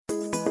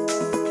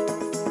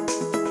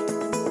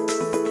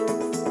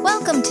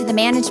Welcome to the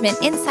Management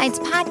Insights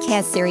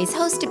podcast series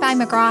hosted by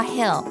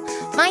McGraw-Hill.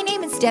 My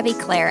name is Debbie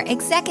Clare,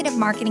 Executive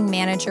Marketing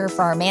Manager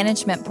for our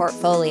management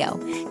portfolio.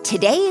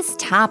 Today's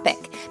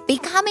topic,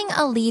 becoming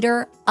a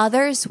leader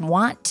others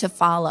want to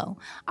follow.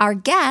 Our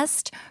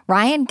guest,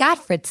 Ryan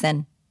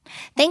Gottfredson.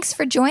 Thanks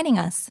for joining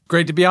us.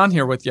 Great to be on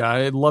here with you.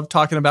 I love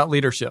talking about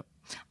leadership.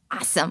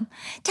 Awesome.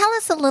 Tell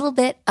us a little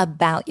bit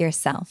about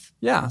yourself.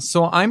 Yeah,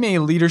 so I'm a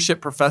leadership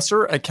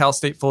professor at Cal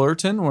State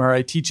Fullerton, where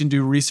I teach and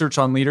do research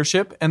on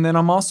leadership. And then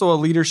I'm also a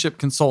leadership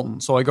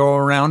consultant. So I go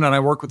around and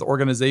I work with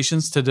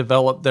organizations to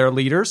develop their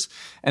leaders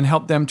and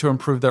help them to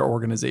improve their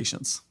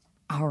organizations.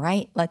 All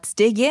right, let's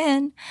dig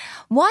in.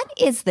 What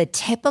is the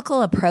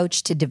typical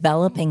approach to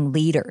developing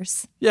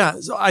leaders?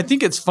 Yeah, so I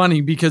think it's funny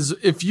because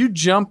if you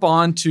jump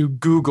onto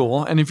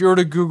Google, and if you were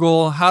to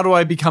Google, how do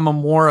I become a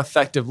more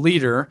effective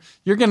leader,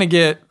 you're going to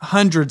get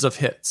hundreds of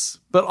hits.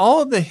 But all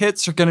of the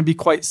hits are going to be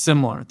quite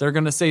similar. They're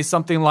going to say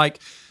something like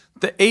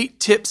the 8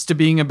 tips to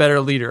being a better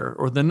leader,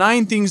 or the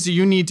 9 things that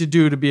you need to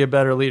do to be a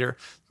better leader,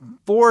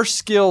 4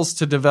 skills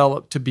to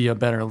develop to be a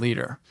better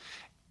leader.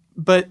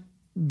 But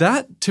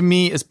that, to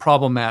me, is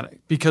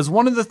problematic because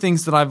one of the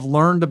things that I've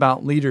learned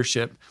about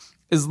leadership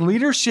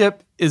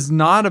is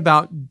not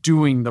about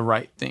doing the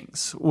right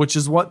things, which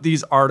is what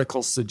these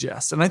articles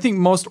suggest. And I think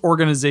most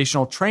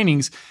organizational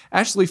trainings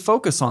actually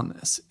focus on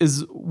this,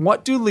 is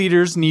what do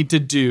leaders need to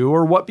do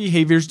or what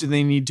behaviors do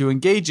they need to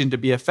engage in to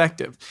be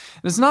effective?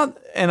 And it's not,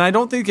 and I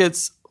don't think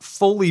it's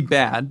fully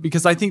bad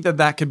because I think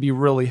that could be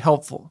really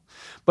helpful.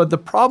 But the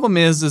problem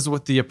is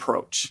with the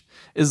approach.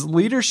 Is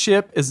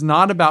leadership is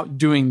not about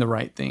doing the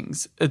right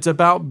things. It's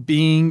about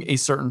being a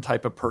certain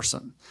type of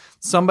person,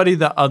 somebody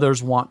that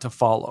others want to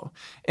follow.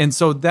 And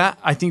so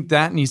I think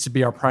that needs to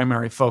be our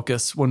primary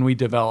focus when we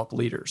develop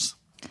leaders.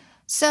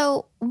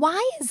 So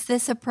why is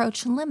this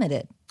approach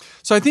limited?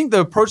 So I think the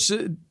approach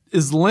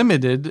is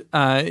limited,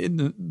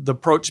 the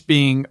approach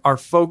being our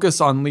focus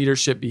on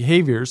leadership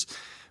behaviors,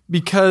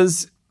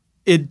 because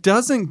it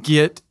doesn't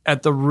get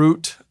at the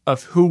root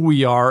of who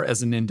we are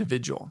as an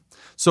individual.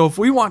 So if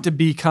we want to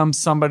become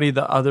somebody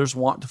that others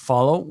want to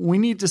follow, we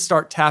need to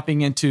start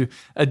tapping into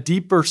a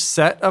deeper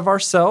set of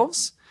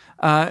ourselves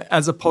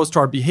as opposed to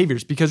our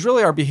behaviors, because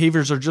really our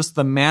behaviors are just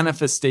the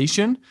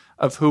manifestation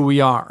of who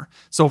we are.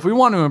 So if we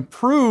want to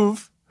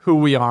improve who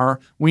we are,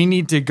 we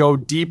need to go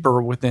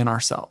deeper within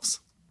ourselves.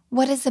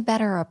 What is a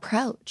better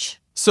approach?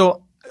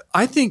 So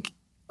I think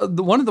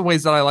one of the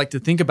ways that I like to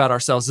think about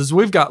ourselves is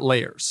we've got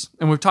layers,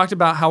 and we've talked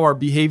about how our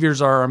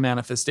behaviors are our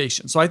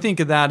manifestation. So I think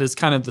of that as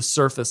kind of the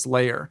surface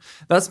layer.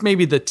 That's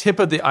maybe the tip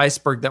of the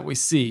iceberg that we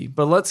see,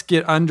 but let's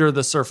get under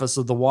the surface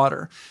of the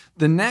water.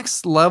 The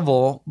next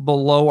level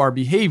below our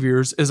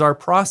behaviors is our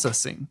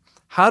processing.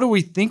 How do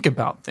we think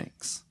about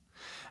things?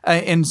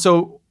 And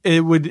so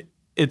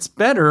it's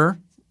better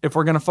if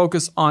we're going to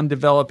focus on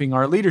developing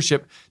our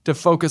leadership to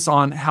focus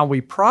on how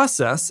we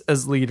process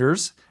as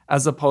leaders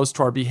as opposed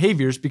to our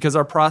behaviors, because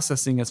our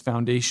processing is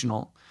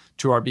foundational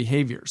to our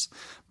behaviors.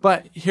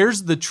 But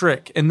here's the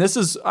trick, and this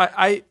is,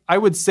 I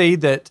would say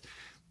that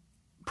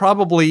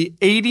probably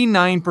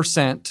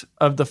 89%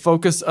 of the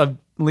focus of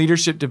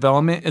leadership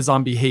development is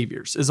on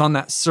behaviors, is on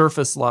that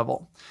surface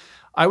level.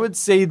 I would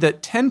say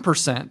that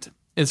 10%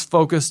 is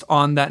focused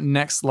on that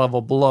next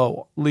level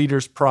below,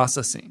 leaders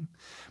processing.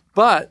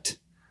 But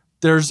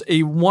there's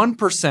a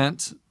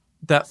 1%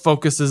 that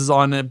focuses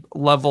on a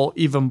level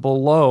even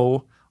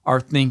below our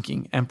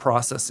thinking and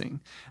processing.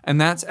 And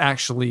that's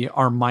actually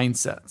our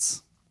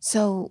mindsets.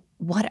 So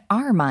what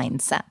are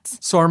mindsets?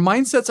 So our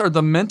mindsets are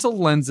the mental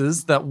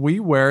lenses that we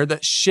wear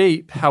that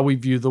shape how we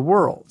view the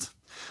world.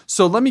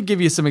 So let me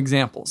give you some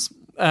examples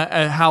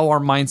at how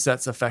our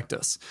mindsets affect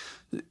us.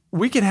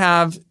 We could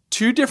have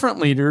 2 different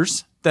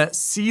leaders that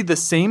see the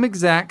same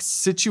exact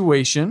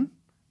situation,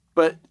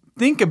 but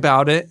think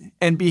about it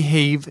and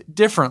behave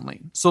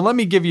differently. So let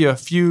me give you a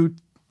few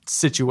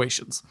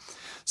situations.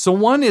 So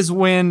one is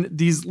when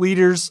these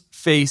leaders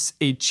face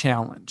a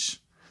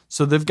challenge.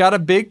 So they've got a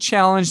big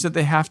challenge that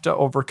they have to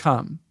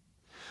overcome.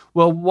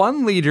 Well,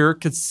 one leader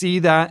could see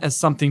that as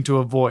something to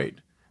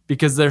avoid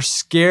because they're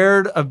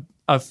scared of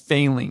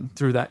failing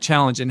through that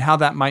challenge and how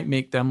that might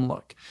make them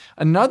look.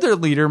 Another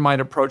leader might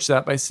approach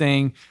that by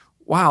saying,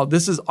 wow,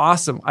 this is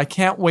awesome. I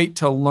can't wait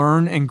to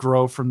learn and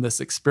grow from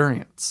this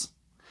experience.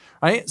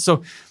 Right?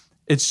 So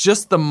it's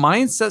just the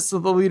mindsets that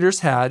the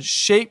leaders had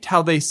shaped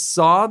how they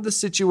saw the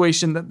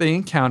situation that they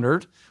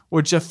encountered,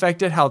 which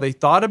affected how they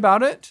thought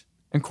about it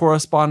and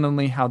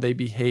correspondingly how they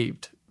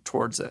behaved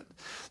towards it.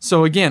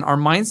 So again, our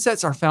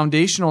mindsets are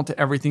foundational to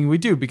everything we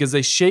do because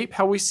they shape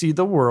how we see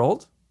the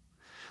world,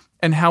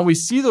 and how we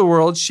see the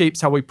world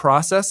shapes how we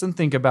process and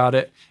think about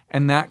it,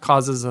 and that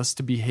causes us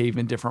to behave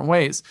in different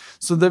ways.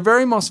 So the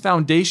very most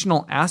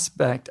foundational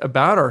aspect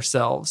about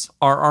ourselves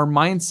are our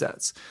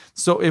mindsets.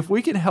 So if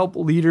we can help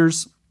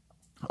leaders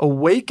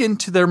awaken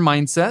to their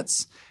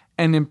mindsets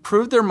and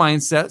improve their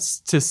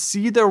mindsets to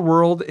see their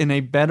world in a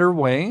better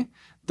way,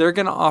 they're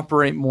going to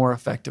operate more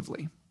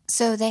effectively.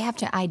 So they have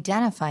to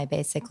identify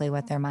basically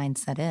what their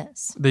mindset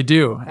is. They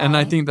do. Right? And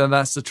I think that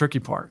that's the tricky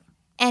part.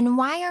 And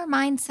why are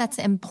mindsets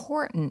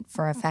important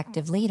for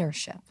effective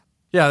leadership?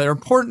 Yeah, they're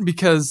important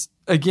because,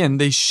 again,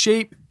 they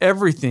shape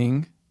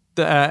everything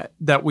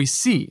that we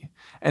see.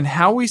 And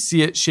how we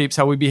see it shapes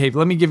how we behave.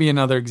 Let me give you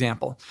another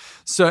example.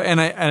 So, and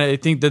I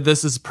think that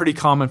this is pretty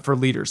common for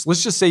leaders.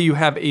 Let's just say you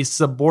have a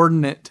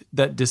subordinate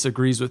that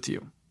disagrees with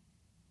you.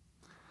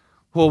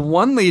 Well,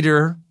 one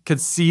leader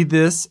could see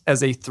this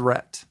as a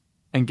threat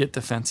and get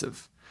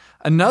defensive.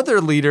 Another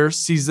leader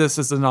sees this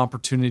as an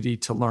opportunity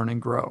to learn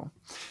and grow.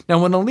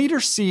 Now, when a leader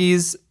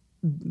sees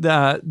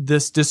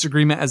this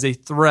disagreement as a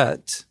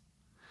threat,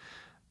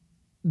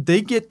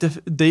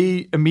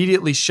 they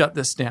immediately shut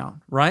this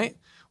down, right?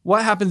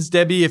 What happens,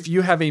 Debbie, if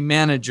you have a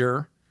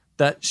manager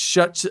that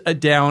shuts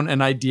down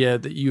an idea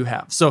that you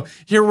have? So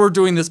here we're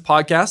doing this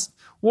podcast.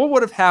 What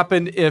would have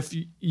happened if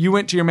you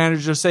went to your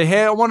manager to say,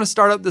 hey, I want to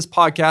start up this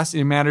podcast, and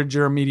your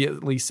manager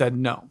immediately said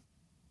no?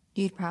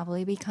 You'd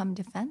probably become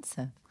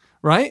defensive.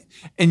 Right?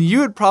 And you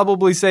would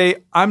probably say,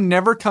 I'm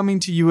never coming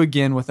to you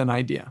again with an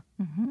idea,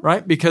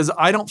 right? Because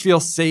I don't feel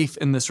safe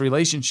in this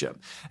relationship.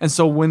 And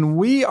so when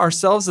we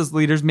ourselves as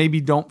leaders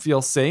maybe don't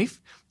feel safe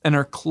and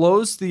are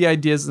closed to the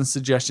ideas and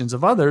suggestions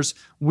of others,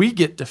 we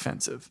get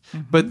defensive.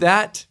 But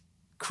that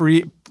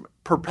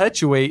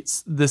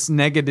perpetuates this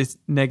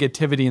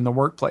negativity in the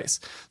workplace.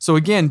 So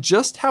again,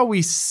 just how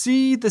we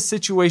see the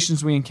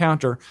situations we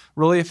encounter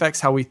really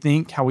affects how we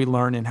think, how we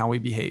learn, and how we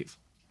behave.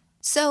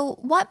 So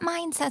what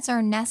mindsets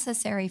are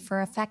necessary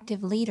for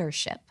effective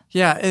leadership?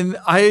 Yeah, and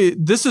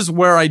this is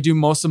where I do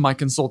most of my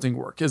consulting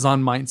work, is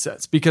on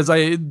mindsets,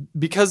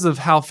 because of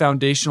how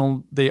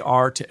foundational they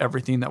are to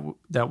everything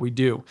that we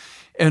do.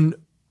 And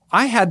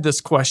I had this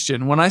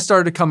question when I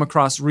started to come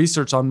across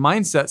research on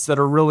mindsets that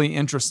are really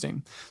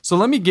interesting. So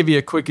let me give you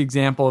a quick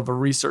example of a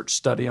research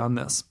study on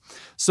this.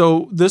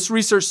 So this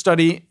research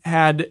study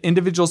had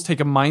individuals take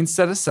a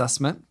mindset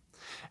assessment,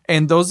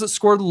 and those that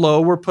scored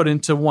low were put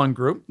into one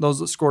group. Those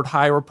that scored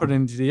high were put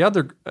into the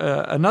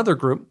another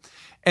group.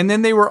 And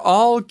then they were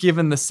all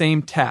given the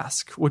same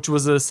task, which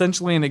was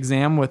essentially an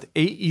exam with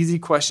 8 easy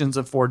questions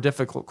and 4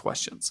 difficult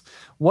questions.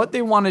 What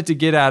they wanted to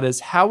get at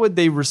is how would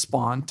they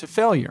respond to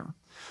failure?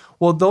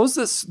 Well,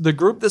 the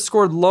group that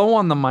scored low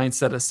on the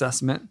mindset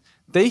assessment,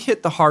 they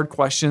hit the hard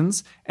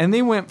questions, and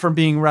they went from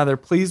being rather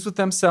pleased with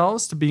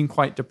themselves to being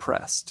quite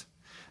depressed.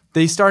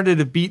 They started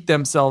to beat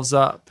themselves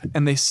up,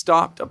 and they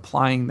stopped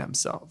applying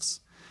themselves.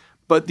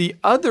 But the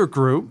other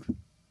group,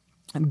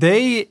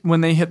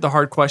 when they hit the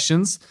hard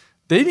questions,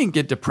 they didn't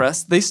get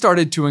depressed. They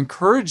started to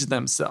encourage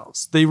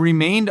themselves. They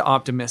remained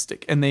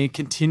optimistic, and they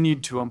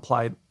continued to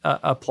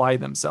apply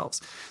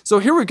themselves. So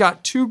here we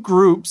got 2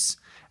 groups,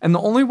 and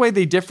the only way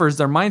they differ is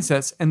their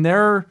mindsets, and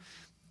they're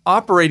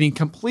operating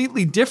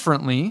completely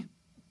differently,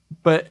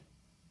 but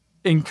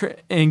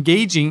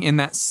engaging in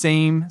that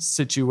same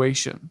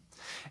situation.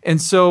 And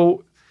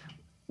so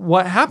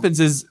what happens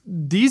is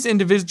these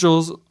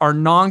individuals are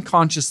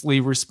non-consciously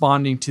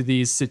responding to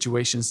these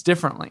situations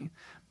differently.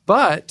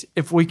 But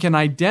if we can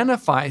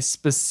identify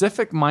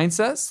specific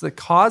mindsets that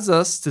cause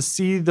us to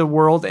see the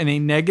world in a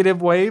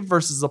negative way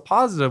versus a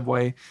positive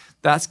way,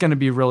 that's going to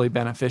be really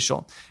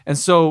beneficial. And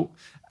so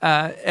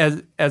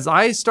as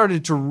I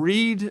started to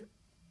read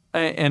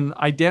and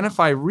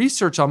identify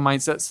research on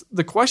mindsets,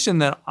 the question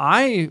that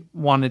I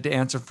wanted to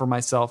answer for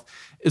myself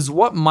is,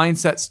 what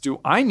mindsets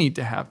do I need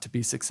to have to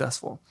be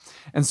successful?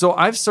 And so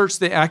I've searched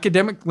the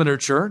academic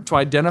literature to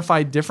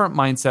identify different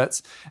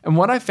mindsets. And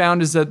what I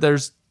found is that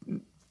there's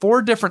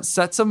 4 different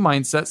sets of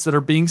mindsets that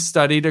are being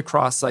studied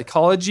across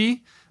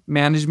psychology,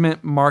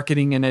 management,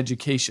 marketing, and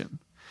education.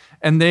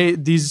 And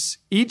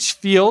each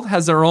field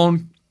has their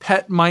own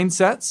pet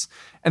mindsets,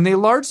 and they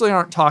largely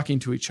aren't talking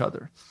to each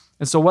other.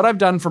 And so what I've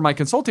done for my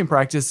consulting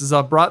practice is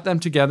I've brought them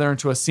together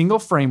into a single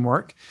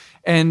framework.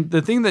 And the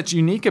thing that's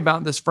unique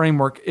about this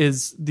framework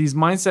is these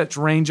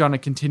mindsets range on a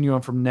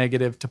continuum from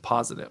negative to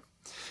positive.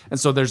 And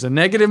so there's a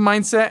negative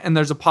mindset and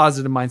there's a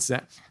positive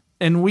mindset.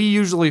 And we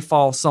usually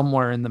fall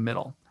somewhere in the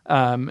middle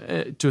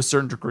to a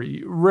certain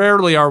degree.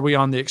 Rarely are we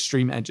on the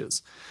extreme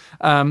edges.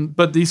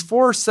 But these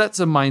 4 sets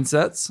of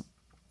mindsets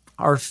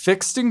are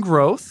fixed in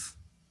growth,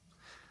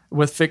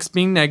 with fixed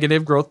being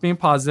negative, growth being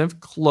positive,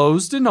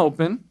 closed and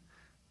open,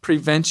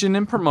 prevention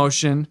and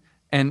promotion,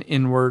 and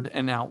inward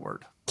and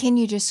outward. Can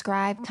you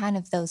describe kind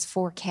of those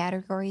 4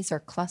 categories or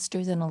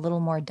clusters in a little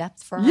more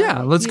depth for our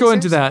let's users? go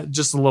into that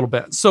just a little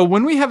bit. So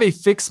when we have a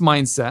fixed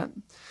mindset,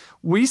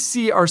 we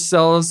see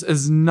ourselves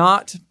as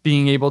not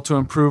being able to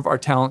improve our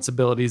talents,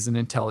 abilities, and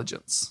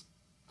intelligence.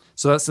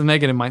 So that's the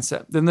negative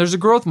mindset. Then there's a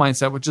growth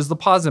mindset, which is the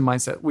positive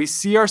mindset. We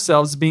see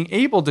ourselves being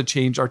able to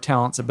change our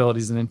talents,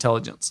 abilities, and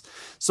intelligence.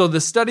 So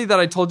the study that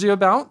I told you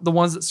about, the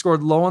ones that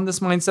scored low on this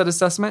mindset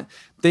assessment,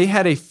 they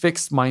had a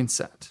fixed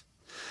mindset.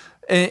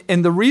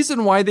 And the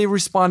reason why they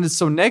responded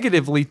so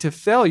negatively to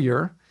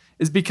failure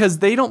is because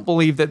they don't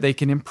believe that they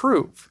can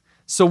improve.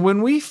 So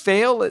when we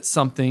fail at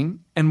something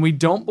and we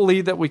don't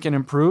believe that we can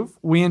improve,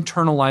 we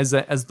internalize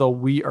it as though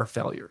we are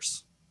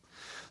failures.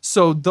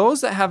 So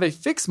those that have a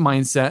fixed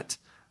mindset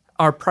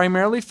are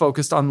primarily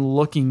focused on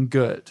looking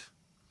good.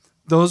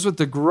 Those with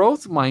the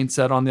growth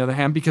mindset, on the other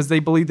hand, because they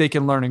believe they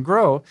can learn and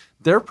grow,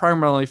 they're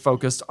primarily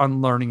focused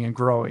on learning and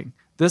growing.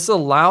 This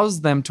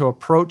allows them to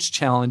approach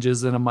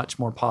challenges in a much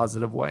more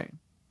positive way.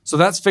 So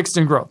that's fixed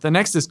and growth. The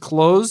next is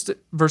closed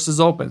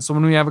versus open. So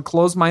when we have a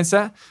closed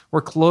mindset,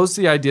 we're closed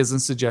to the ideas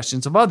and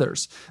suggestions of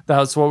others.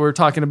 That's what we were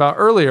talking about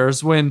earlier,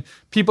 is when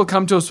people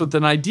come to us with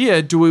an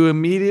idea, do we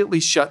immediately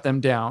shut them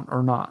down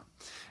or not?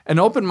 An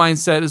open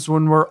mindset is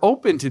when we're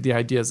open to the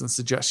ideas and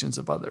suggestions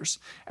of others.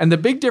 And the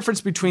big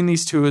difference between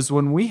these two is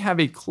when we have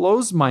a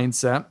closed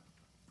mindset,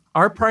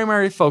 our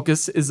primary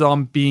focus is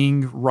on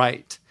being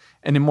right.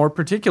 And in more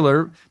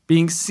particular,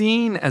 being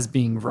seen as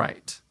being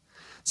right.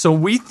 So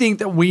we think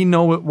that we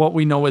know what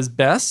we know is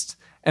best,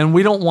 and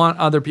we don't want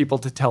other people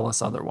to tell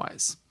us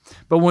otherwise.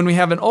 But when we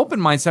have an open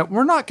mindset,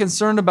 we're not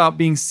concerned about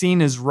being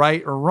seen as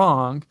right or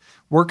wrong.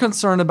 We're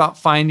concerned about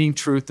finding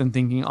truth and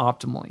thinking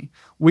optimally.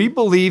 We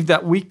believe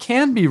that we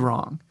can be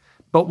wrong,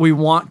 but we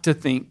want to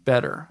think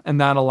better, and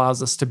that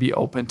allows us to be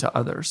open to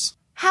others.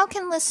 How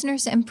can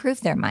listeners improve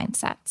their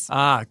mindsets?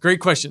 Great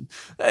question.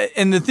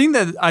 And the thing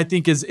that I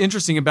think is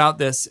interesting about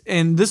this,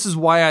 and this is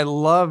why I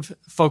love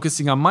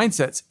focusing on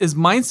mindsets, is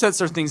mindsets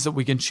are things that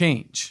we can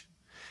change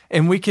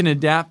and we can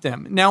adapt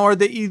them. Now, are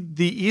they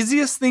the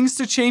easiest things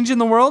to change in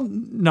the world?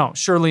 No,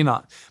 surely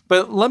not.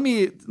 But let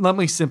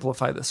me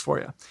simplify this for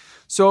you.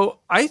 So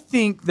I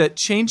think that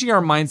changing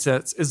our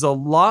mindsets is a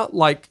lot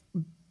like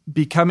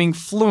becoming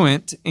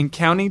fluent in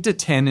counting to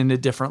 10 in a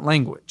different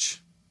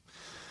language.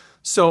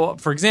 So,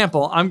 for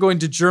example, I'm going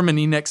to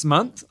Germany next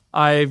month.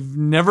 I've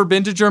never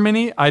been to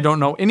Germany. I don't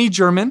know any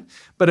German.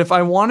 But if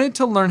I wanted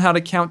to learn how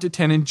to count to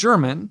 10 in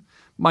German,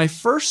 my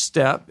first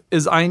step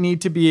is I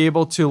need to be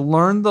able to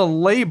learn the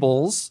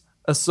labels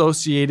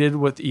associated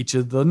with each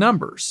of the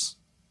numbers.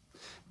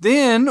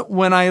 Then,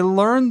 when I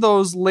learn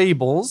those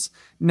labels,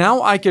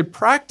 now I could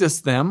practice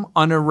them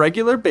on a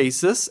regular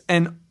basis,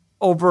 and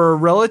over a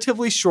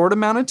relatively short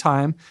amount of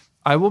time,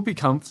 I will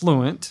become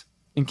fluent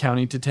in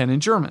counting to 10 in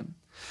German.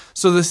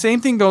 So the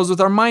same thing goes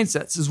with our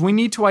mindsets, is we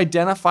need to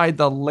identify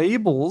the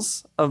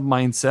labels of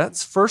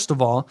mindsets, first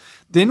of all.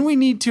 Then we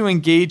need to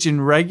engage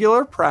in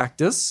regular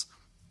practice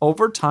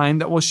over time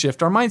that will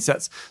shift our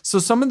mindsets. So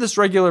some of this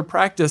regular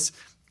practice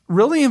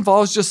really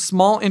involves just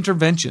small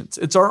interventions.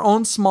 It's our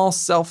own small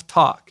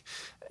self-talk.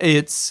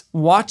 It's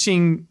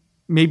watching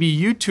maybe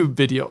YouTube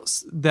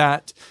videos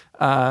that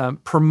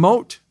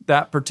promote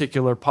that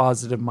particular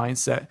positive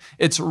mindset.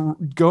 It's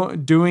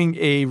doing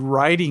a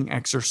writing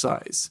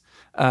exercise,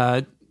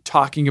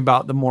 talking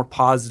about the more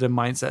positive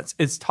mindsets.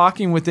 It's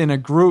talking within a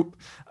group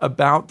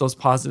about those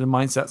positive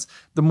mindsets.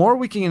 The more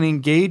we can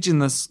engage in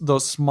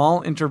those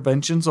small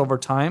interventions over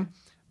time,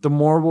 the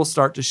more we'll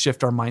start to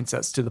shift our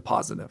mindsets to the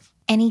positive.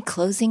 Any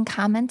closing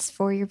comments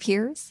for your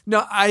peers?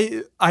 No,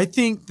 I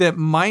think that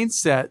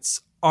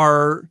mindsets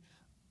are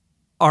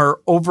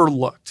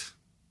overlooked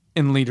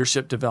in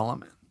leadership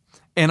development.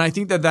 And I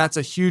think that that's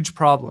a huge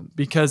problem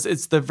because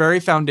it's the very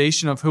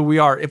foundation of who we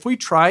are. If we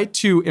try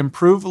to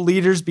improve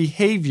leaders'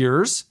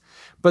 behaviors,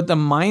 but the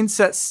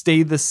mindsets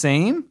stay the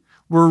same,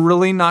 we're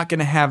really not going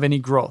to have any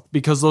growth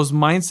because those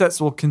mindsets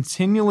will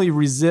continually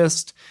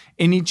resist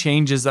any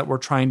changes that we're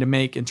trying to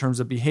make in terms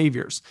of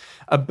behaviors.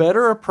 A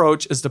better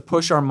approach is to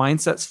push our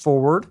mindsets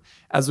forward.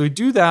 As we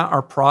do that,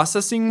 our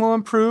processing will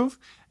improve,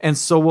 and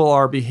so will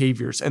our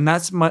behaviors. And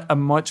that's a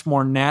much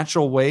more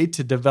natural way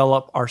to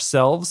develop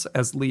ourselves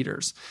as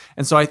leaders.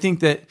 And so I think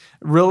that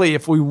really,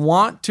 if we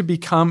want to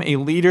become a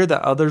leader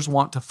that others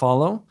want to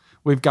follow,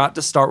 we've got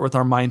to start with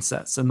our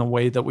mindsets and the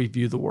way that we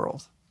view the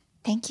world.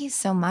 Thank you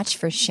so much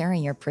for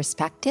sharing your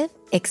perspective,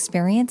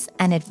 experience,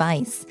 and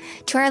advice.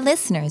 To our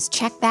listeners,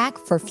 check back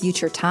for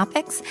future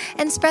topics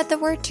and spread the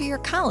word to your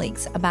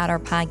colleagues about our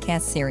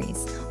podcast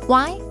series.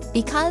 Why?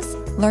 Because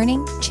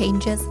learning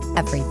changes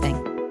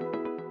everything.